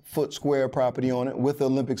 15,000-foot square property on it with an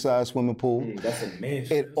Olympic-sized swimming pool. That's a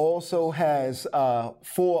mansion. It also has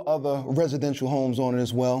 4 other residential homes on it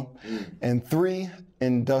as well, and 3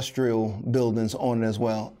 industrial buildings on it as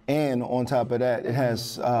well. And on top of that, it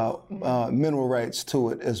has mineral rights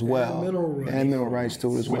to it as well. And mineral rights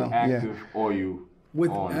to it as well. With active oil.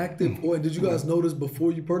 With active oil. Did you guys know this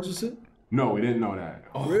before you purchased it? No, we didn't know that.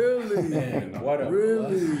 Oh, really? Man, what a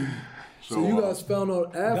really? So you guys found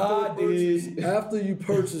out after you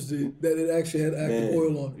purchased it that it actually had active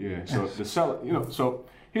oil on it. Yeah. So the seller, so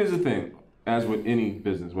here's the thing. As with any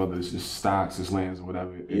business, whether it's just stocks, it's lands, or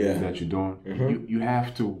whatever it is that you're doing, you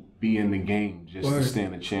have to be in the game just to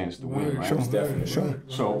stand a chance to win, right? Sure.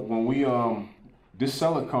 So when we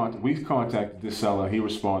we contacted this seller, he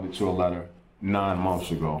responded to a letter 9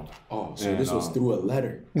 months ago. Oh, so this was through a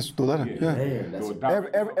letter. This was through a letter. Yeah.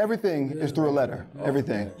 Everything is through a letter.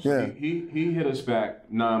 Everything. Yeah. He hit us back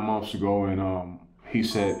 9 months ago, and he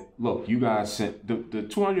said, look, you guys sent, the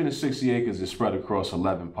 260 acres is spread across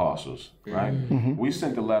 11 parcels, right? We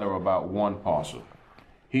sent a letter about 1 parcel.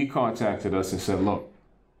 He contacted us and said, look,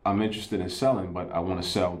 I'm interested in selling, but I want to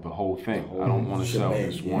sell the whole thing. I don't want to sell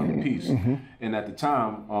this one piece. And at the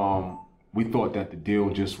time, we thought that the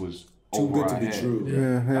deal just was too good to be true.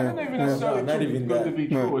 Not even necessarily too good to be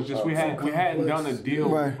true. It's just we hadn't done a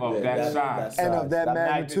deal of that size. And of that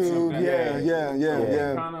magnitude.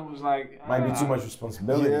 Yeah. Kind of was like, might be too much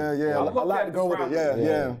responsibility. Yeah. A lot to go with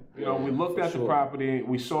it. Yeah. We looked at the property,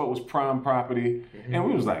 we saw it was prime property, and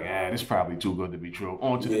we was like, this is probably too good to be true.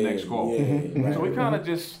 On to the next call. So we kind of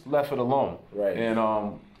just left it alone. Right. And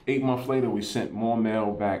 8 months later, we sent more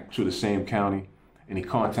mail back to the same county, and he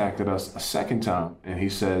contacted us a second time, and he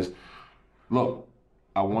says, look,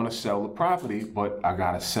 I want to sell the property, but I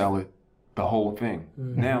got to sell it the whole thing.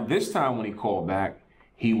 Now this time when he called back,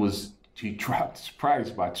 he dropped his price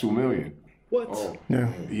by $2 million. What? Oh.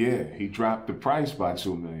 Yeah, he dropped the price by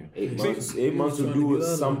 $2 million. 8 months will do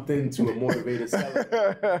something to a motivated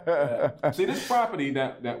seller. See, this property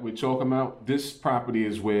that we're talking about, this property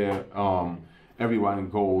is where everyone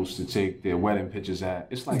goes to take their wedding pictures at.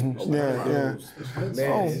 It's like and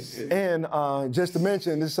just to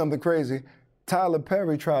mention, this is something crazy. Tyler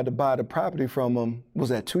Perry tried to buy the property from him. Was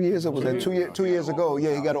that 2 years or was that 2 years ago?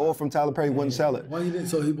 Yeah, he got an offer from Tyler Perry, wouldn't sell it. Why he didn't?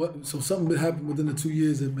 So something happened within the 2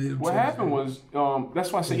 years that made him. What happened was,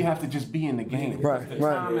 that's why I say you have to just be in the game. Right, the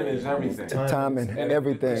timing is everything. Timing and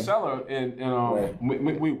everything. The seller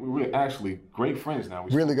we're actually great friends now.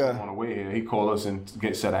 We really good. On the way here, he called us and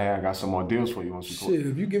said, "Hey, I got some more deals for you." Shit,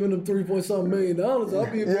 if you giving him $3.something million, I'll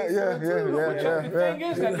be The thing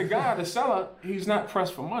is that the seller, he's not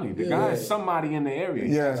pressed for money. The guy is somebody in the area.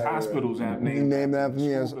 He has hospitals named after him. He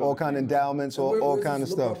has all kind of endowments, all kind of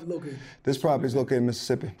stuff. This property is located in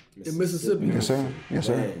Mississippi. In Mississippi? Yes, sir. Yes,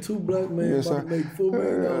 sir. Man. 2 black men about to make $4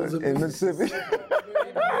 million in Mississippi.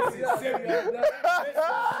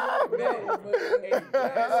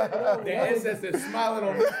 The ancestors smiling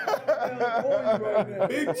on me.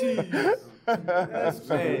 Big cheese. That's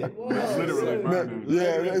literally burning.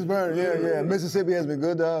 Yeah, it's burning. Yeah. Mississippi has been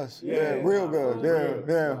good to us. Yeah, real good.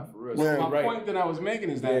 Yeah. So my point that I was making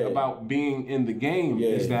is that about being in the game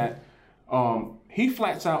is that he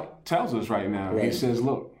flats out tells us right now. He says,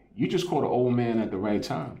 "Look, you just caught an old man at the right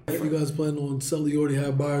time." If you guys plan on selling, you already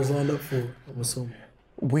have buyers lined up for it, I'm assuming.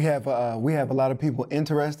 We have a lot of people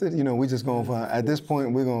interested. You know, we just going for, at this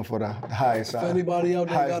point, we're going for the highest side. If anybody out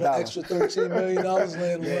there got an extra $13 million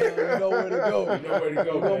laying around, you know where to go.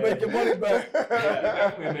 We're going to make your money back.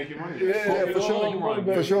 Definitely make your money back.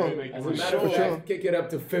 For sure. For sure. Kick it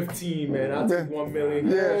up to 15, man. I'll take $1 million.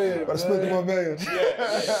 Yeah, but split the $1 million. Shit,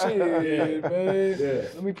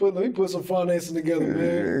 man. Let me put some financing together,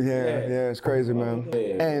 man. Yeah, it's crazy, man.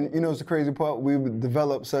 And you know, it's the crazy part. We've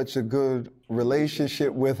developed such a good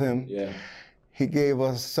relationship with him. Yeah. He gave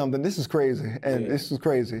us something. This is crazy, and this is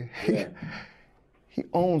crazy. He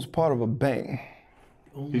owns part of a bank.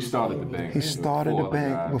 He started the bank. He started the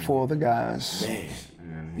bank before the guys. Man.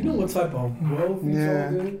 You know what type of wealth he's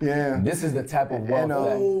talking? Yeah. This is the type of wealth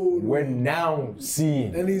that we're now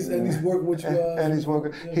seeing. And he's working with you guys. And he's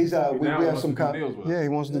working. He's we have some he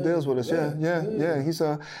wants to do deals with us. Yeah. He's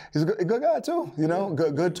a good guy too. You know,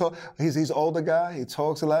 good talk. He's an older guy. He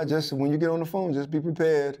talks a lot. Just when you get on the phone, just be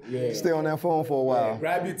prepared. Yeah. Stay on that phone for a while.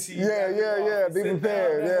 Grab your teeth. Yeah. Be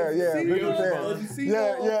prepared. Be prepared. He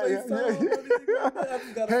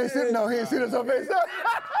ain't seen us on FaceTime.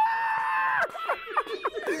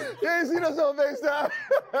 You ain't seen us on FaceTime.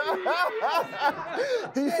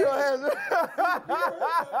 He sure has.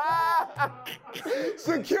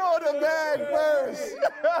 Secure the bag first.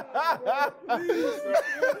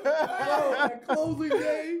 Closing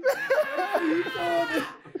game.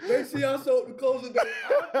 Make sure y'all show up the closing day.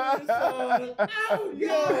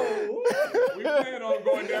 We plan on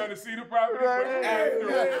going down to see the property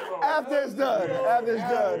after it's done.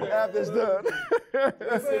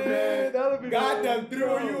 Listen, man, God done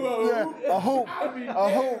threw you a hoop.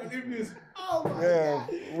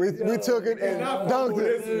 We took it and dunked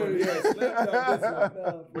it.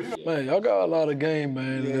 Man, y'all got a lot of game,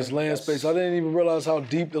 man, in this land space. I didn't even realize how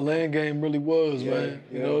deep the land game really was, man.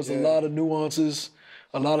 You know, it's a lot of nuances,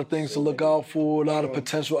 a lot of things to look out for, a lot of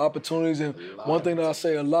potential opportunities. And one thing that I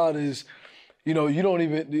say a lot is, you know,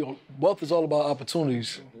 wealth is all about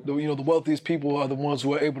opportunities. The wealthiest people are the ones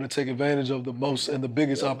who are able to take advantage of the most and the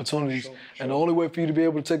biggest opportunities. And the only way for you to be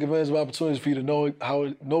able to take advantage of opportunities is for you to know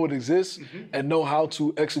it exists and know how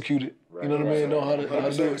to execute it. You know what I mean? Know how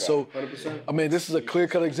to do it. So, 100%. I mean, this is a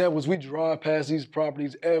clear-cut example. We drive past these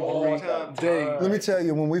properties every day. Let me tell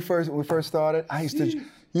you, when we first started, I used to,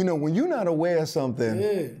 you know, when you're not aware of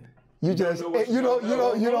something, you don't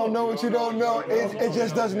know what you don't know. It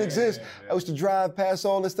just doesn't exist. I used to drive past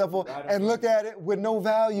all this stuff and look at it with no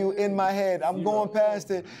value in my head. I'm going past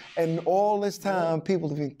it, and all this time, people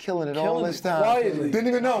have been killing it all this time. Quietly. Didn't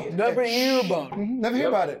even know. Never hear about it. Never hear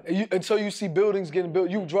about it. Until you see buildings getting built.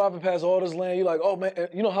 You driving past all this land, you're like, oh man,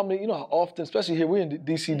 you know how often, especially here, we're in the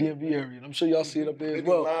DC DMV area, and I'm sure y'all see it up there as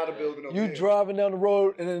well. You driving down the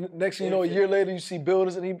road, and then next thing you know, a year later, you see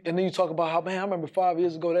buildings, and then you talk about how, man, I remember 5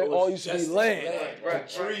 years ago, all used to be land.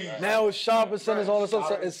 Right. Now it's shopping centers, all this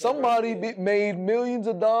stuff. And somebody made millions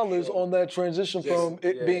of dollars on that transition from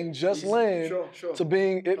it being just land to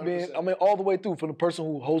being I mean, all the way through, from the person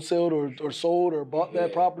who wholesaled or sold or bought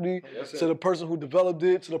that property to the person who developed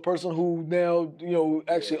it to the person who now, you know,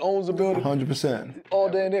 actually owns the building. 100%. All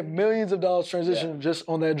day and there, millions of dollars transition just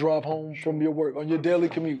on that drive home from your work, on your daily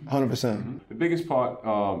commute. 100%. The biggest part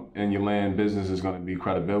in your land business is going to be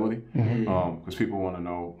credibility, because people want to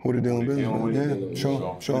know who they're doing business with. Yeah,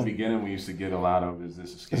 so in the beginning, we used to get a lot of, is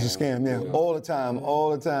this a scam? It's a scam, yeah. All the time.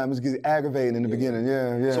 It's getting aggravating in the beginning,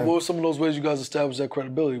 yeah. So what were some of those ways you guys established that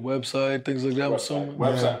credibility? Website, things like that, I'm assuming?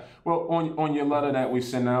 Website. Yeah. Well, on your letter that we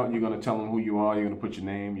send out, you're going to tell them who you are. You're going to put your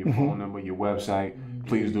name, your phone number, your website.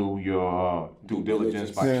 Please do your due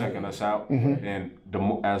diligence by checking us out. And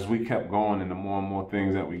as we kept going and the more and more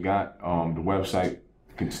things that we got, the website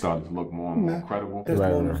started to look more and more credible.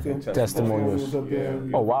 Testimonials.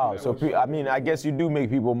 Oh, wow. So, I mean, I guess you do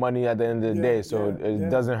make people money at the end of the day, so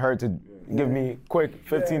it doesn't hurt to give me quick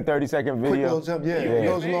 15, 30-second video. It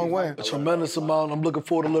goes a long way. A tremendous amount. I'm looking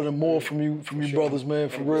forward to learning more from you brothers, man.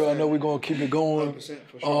 For real, I know we're gonna keep it going.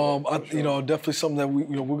 Definitely something that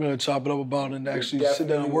we're gonna chop it up about and actually sit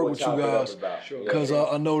down and work with you guys, because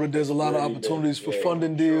I know that there's a lot of opportunities for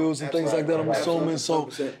funding deals and things like that. I'm assuming, so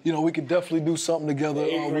we could definitely do something together.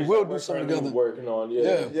 We will do something together. Working on,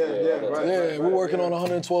 we're working on a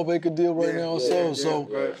 112-acre deal right now ourselves. So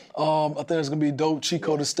I think it's gonna be dope.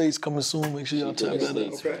 Chico Estates coming soon. Make sure y'all tap that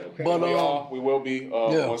in. But we will be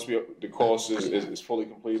once the course is fully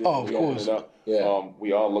completed. Oh, of course.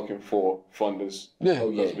 We are looking for funders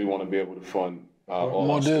because we want to be able to fund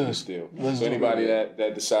all our students still. So anybody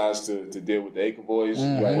that decides to deal with the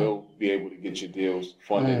AcreBoyzz will be able to get your deals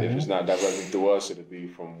funded. If it's not directly through us, it'll be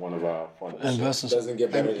from one of our funders. Investors. Doesn't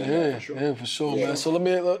get better than that. Yeah, for sure, man. So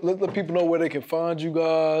let people know where they can find you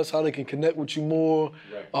guys, how they can connect with you more,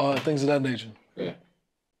 things of that nature. Yeah.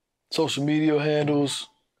 Social media handles.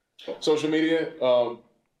 Social media,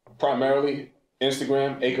 primarily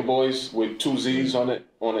Instagram, AcreBoyzz with 2 Z's on the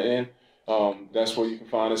end. That's where you can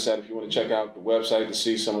find us at. If you want to check out the website to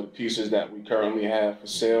see some of the pieces that we currently have for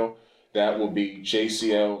sale, that will be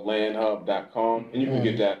jcllandhub.com, and you can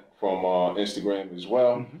get that from Instagram as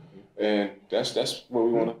well. And that's where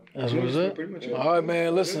we want to. That's what it is. All right,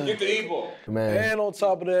 man. Listen. Get the e-ball. And on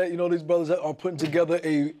top of that, these brothers are putting together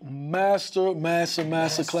a master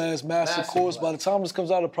course. By the time this comes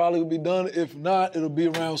out, it probably will be done. If not, it'll be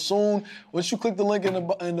around soon. Once you click the link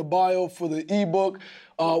in the bio for the ebook,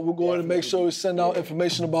 we're going to make sure we send out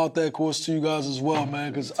information about that course to you guys as well,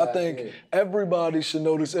 man, because I think everybody should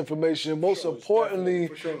know this information. Most importantly,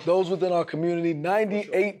 those within our community,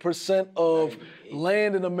 98% of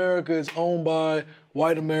land in America is owned by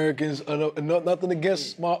white Americans. Nothing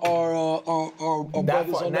against our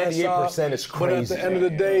brothers on that side. 98% is crazy. But at the end of the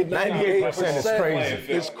day, 98% is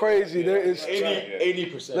crazy. It's crazy. There is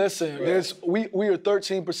 80%. Listen, we are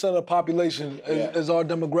 13% of the population as our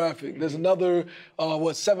demographic. There's another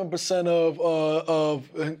 7% of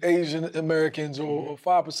Asian Americans or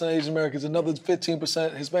 5% Asian Americans, another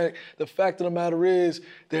 15% Hispanic. The fact of the matter is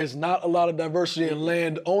there's not a lot of diversity in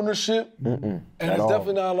land ownership, and there's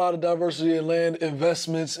definitely not a lot of diversity in land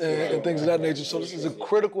investments and things of that nature. So this is a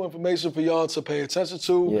critical information for y'all to pay attention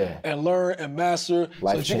to and learn and master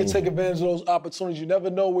so that you can take advantage of those opportunities. You never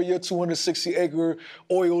know where your 260-acre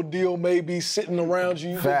oil deal may be sitting around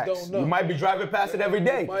you. You just don't know. You might be driving past it every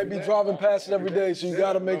day. So you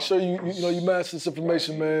got to make sure you master this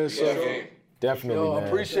information, man. So. Definitely, man. I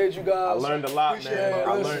appreciate you guys. I learned a lot, man.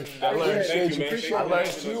 I learned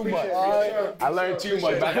too much. I learned too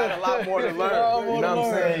much, but I got a lot more to learn. You know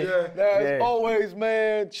what I'm saying? As always,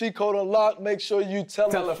 man, cheat code unlocked. Make sure you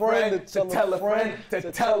tell a friend to tell a friend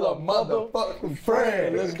to tell a motherfucking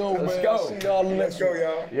friend. Let's go, man. Let's go. See y'all next week. Let's go,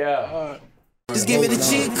 y'all. Yeah. All right. Just give me the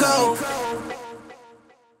cheat code.